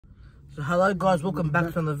So hello guys, welcome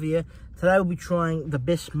back to another video. Today we'll be trying the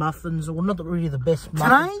best muffins, well not really the best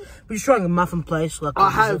muffins. Today? We're just trying a muffin place like I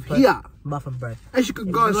have here muffin bread. As you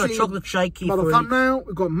can guys see a chocolate shake here by the for thumbnail,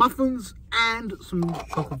 we've got muffins and some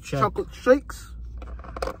chocolate shakes.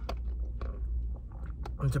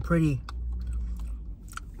 It's a pretty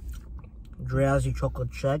drowsy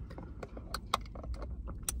chocolate shake.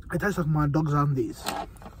 It tastes like my dog's undies.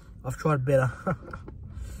 I've tried better.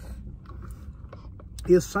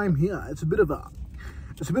 Yes, same here. It's a bit of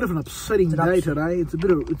an upsetting day today. It's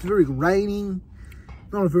very raining.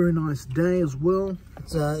 Not a very nice day as well.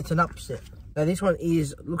 It's an upset. Now this one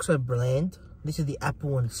looks so bland. This is the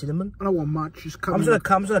apple and cinnamon. I don't want much. Just cut. I'm just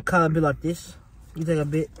gonna cut a bit like this. You take a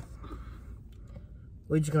bit.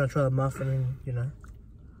 We're just gonna try the muffin and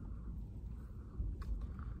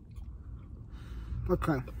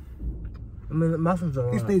Okay. I mean the muffins are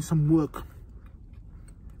alright. This needs some work.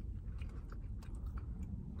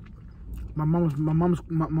 My mum's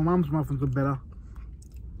muffins are better.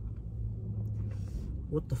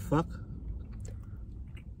 What the fuck?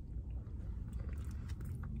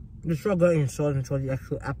 Let's try going inside and try the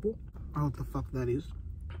actual apple. I don't know what the fuck that is.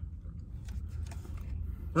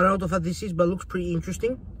 I don't know what the fuck this is, but it looks pretty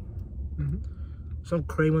interesting. Some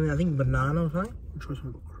cream on it, I think banana or something. I'll try some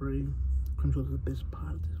of the cream. Cream's the best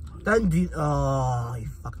part of this one. Don't do, oh, you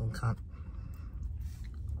fucking cunt.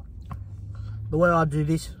 The way I do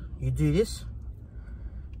this, you do this,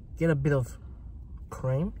 get a bit of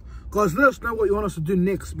cream. Guys, let us know what you want us to do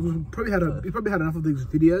next, because we probably had enough of these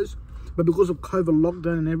videos, but because of COVID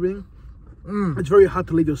lockdown and everything, it's very hard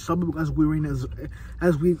to leave your suburb as we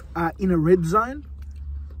are in a red zone.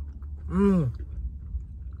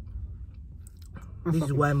 This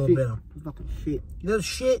is way more better. It's fucking shit. That's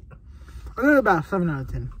shit. I know about 7 out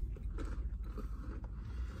of 10.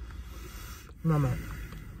 No, mate.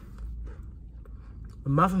 The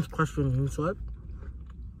muffin's crushed on the inside.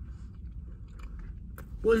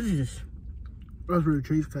 What is this? Raspberry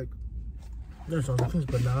cheesecake. That's all. I think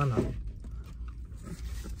it's banana.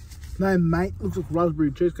 No, mate. Looks like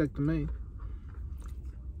raspberry cheesecake to me.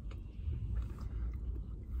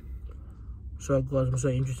 So, guys, I'm so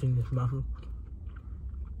interested in this muffin.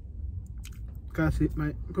 That's it,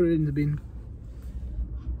 mate. Put it in the bin.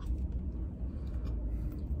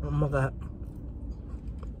 I'm not gonna...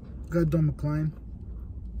 Go Don McLean.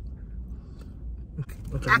 Okay,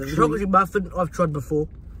 the chocolate muffin I've tried before.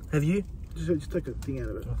 Have you? Just take a thing out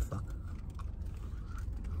of it. Oh, fuck.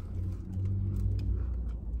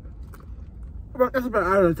 That's about 8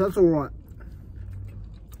 out of 10. That's alright.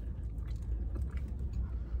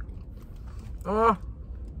 Oh.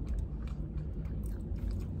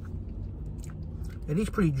 It is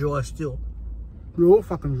pretty dry still. They're all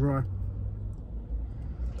fucking dry.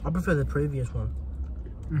 I prefer the previous one.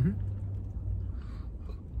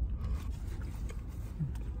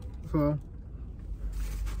 So,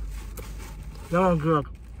 That one's like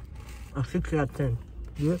a 6 out of 10.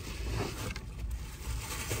 Yeah?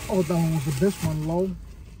 oh, that one was the best one, lol.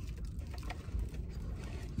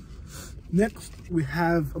 Next, we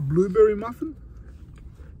have a blueberry muffin.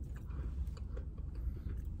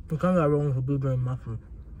 You can't go wrong with a blueberry muffin.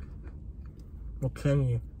 Or can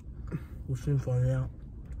you? We'll soon find out.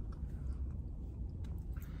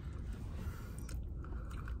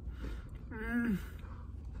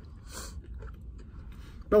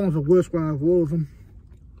 That one's the worst one out of all of them.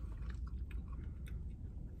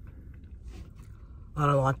 I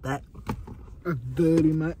don't like that. That's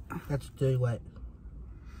dirty, mate. That's dirty. Wait.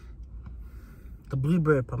 The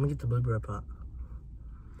blueberry part. I'm gonna get the blueberry part.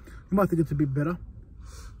 You might think it's a bit better.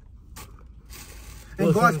 Well,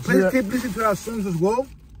 And guys, please keep listening to our songs as well.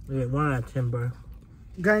 Yeah, 1 out of 10, bro.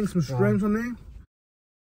 Getting some streams on there.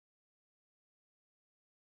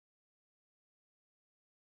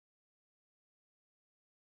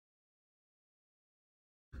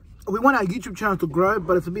 We want our YouTube channel to grow,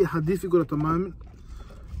 but it's a bit difficult at the moment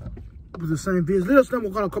with the same videos. Let us know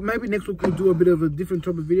what kind of, maybe next week we'll do a bit of a different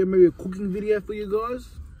type of video, maybe a cooking video for you guys.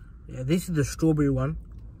 Yeah, this is the strawberry one,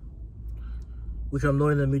 which I'm not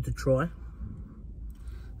in the mood to try.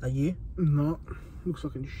 Are you? No, looks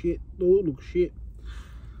like shit. Oh, looks shit.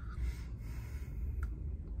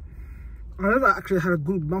 I never actually had a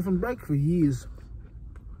good muffin break for years.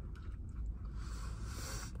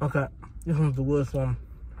 Okay, this one's the worst one.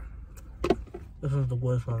 This one's the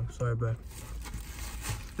worst one. Sorry, bro.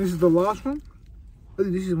 This is the last one. I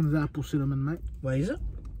think this is one of the apple cinnamon, mate. Wait, is it?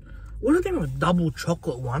 What do you think of a double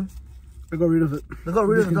chocolate one? They got rid of it. They got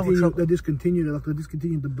rid of the double chocolate. They discontinued it. Like they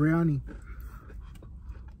discontinued the brownie.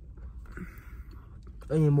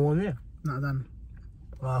 Any more in there? Not done.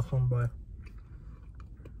 Last one, bro.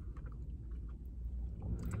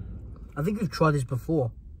 I think we've tried this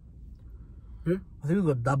before. Yeah? I think we've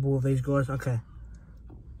got double of these guys. Okay.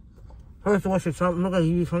 I'm going to wash this up. I'm not going to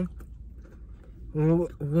use this one. We're going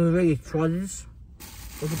to really try this.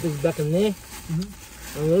 I'll put this back in there.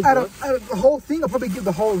 Out of the whole thing, I'll probably give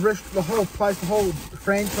the whole place, the whole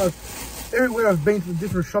franchise. Everywhere I've been to the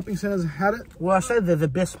different shopping centres had it. Well, I say they're the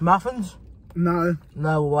best muffins. No.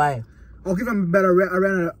 No way. I'll give them about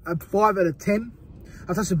around a 5 out of 10.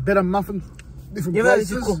 I've tasted a better muffin different Even though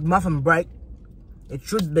places. it's called muffin break, it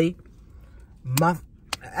should be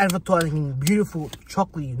advertising beautiful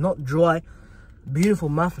chocolate, not dry, beautiful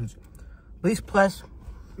muffins. This place,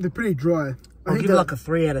 they're pretty dry. I'll give it like a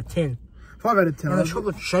 3 out of 10. 5 out of 10. And the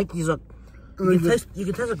chocolate shake is like, you can taste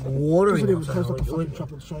like water in it. Doesn't even taste like a fucking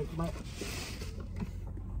chocolate shake, mate.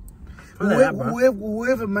 Will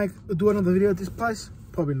we ever do another video at this place?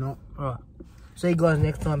 Probably not. Alright. See you guys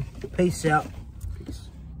next time. Peace out.